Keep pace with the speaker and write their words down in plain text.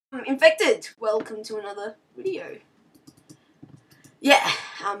Infected! Welcome to another video. Yeah,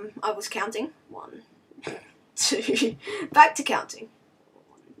 I was counting. 1, 2, back to counting.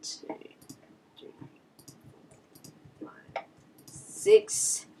 1, 2, 3, 4, 5,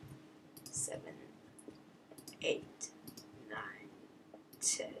 6, 7, 8, 9,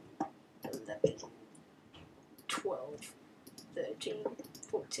 10, 11, 12, 13,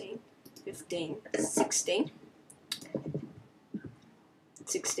 14, 15, 16.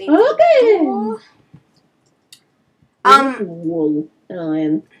 16. Okay. Wool and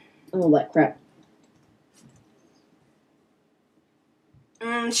iron and all that crap.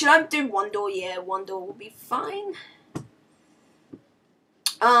 Should I do one door? Yeah, one door will be fine.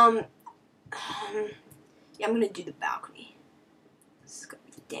 Yeah, I'm gonna do the balcony. This is gonna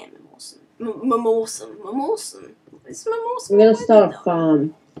be damn awesome. Awesome. It's awesome. We're gonna start a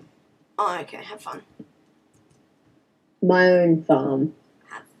farm. Oh, okay. Have fun. My own farm.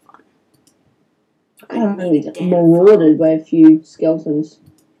 Have fun. I'm gonna get marauded by a few skeletons.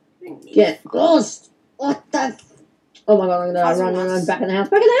 Get lost! What the? Oh my god! I'm gonna run back in the house.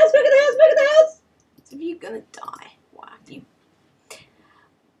 Back in the house! Back in the house! Back in the house! So if you're gonna die, why are you?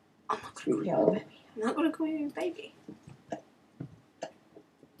 I'm not gonna call you a baby. I'm not gonna call you a baby.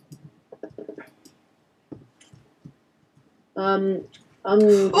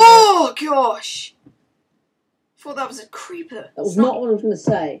 Oh gosh! Thought that was a creeper. That was not what I was gonna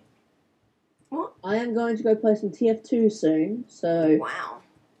say. What? I am going to go play some TF2 soon. So. Wow.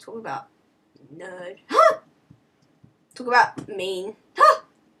 Talk about nerd. Huh? Talk about mean. Huh?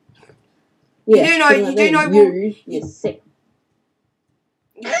 Yeah, you do know. You're sick.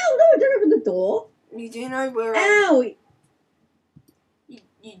 Ow! No! Don't open the door. You do know where. Ow! You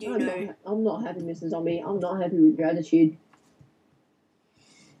do know. I'm not happy, Mr. Zombie. I'm not happy with your attitude.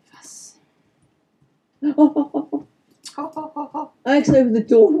 Yes. I actually opened the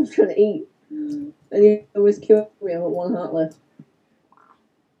door. I was trying to eat, and he almost killed me. I've got 1 heart left.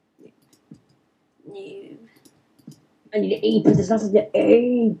 You. I need to eat, but there's nothing to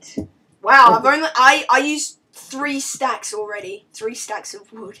eat. Wow, I used 3 stacks already. 3 stacks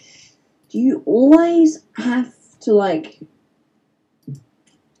of wood. Do you always have to, like,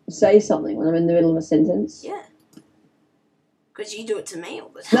 say something when I'm in the middle of a sentence? Yeah. Because you do it to me all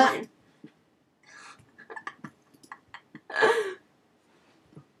the time.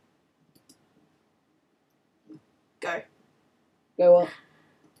 Go. Go what?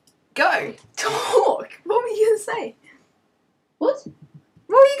 Go. Talk. What were you going to say? What?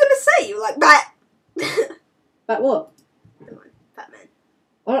 What were you going to say? You were like, bat. Bat what? Come on, Batman.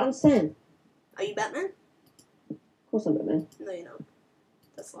 I don't understand. Are you Batman? Of course I'm Batman. No, you're not.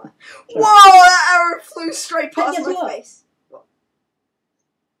 That's a lie. Sure. Whoa, that arrow flew straight past my face. What?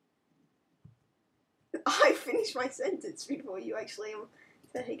 I finished my sentence before you actually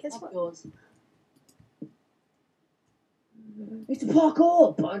said, hey, guess what? Yours. It's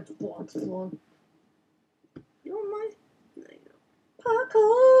parkour! You want mine? No, you don't.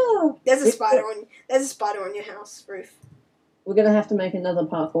 Parkour! There's a spider on your house roof. We're gonna have to make another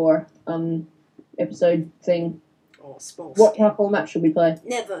parkour episode thing. Oh, small. What parkour map should we play?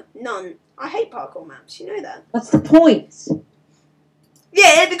 Never. None. I hate parkour maps, you know that. That's the point!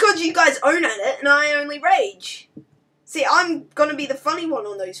 Yeah, because you guys own at it and I only rage. See, I'm gonna be the funny one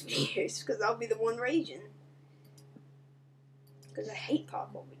on those videos because I'll be the one raging. Because I hate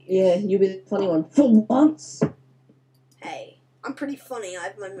parkour videos. Yeah, you'll be the funny one. For once! Hey, I'm pretty funny. I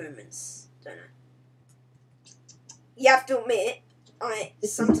have my moments, don't I? You have to admit,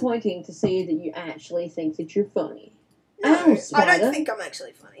 It's disappointing to see that you actually think that you're funny. No, Ow, spider. I don't think I'm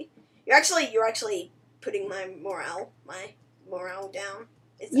actually funny. You're actually putting my morale down.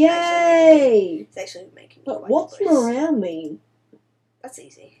 Yay! It's actually making me But quite what's depressed. morale mean? That's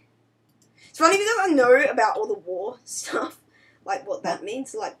easy. It's funny because I know about all the war stuff, like what that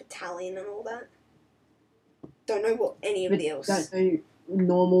means, like battalion and all that. Don't know what any of the else. Don't know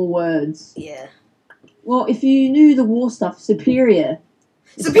normal words. Yeah. Well, if you knew the war stuff, superior.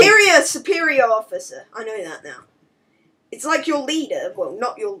 Superior officer. I know that now. It's like your leader. Well,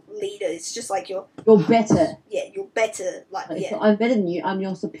 not your leader. It's just like your. You're better. Yeah, you're better. Like yeah. I'm better than you. I'm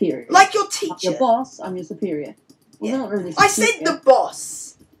your superior. Like your teacher. I'm your boss. I'm your superior. Well, Yeah. not really I superior. said the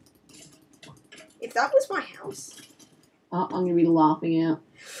boss. If that was my house. I'm gonna be laughing out.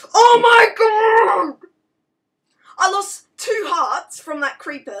 Oh my god! I lost 2 hearts from that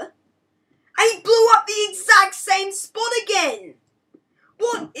creeper. And he blew up the exact same spot again.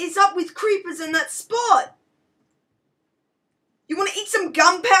 What is up with creepers in that spot? You want to eat some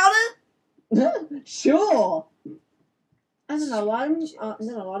gunpowder? Sure. And then I light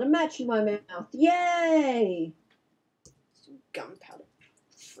a match in my mouth. Yay! Gunpowder.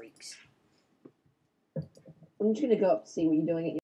 freaks. I'm just gonna go up to see what you're doing at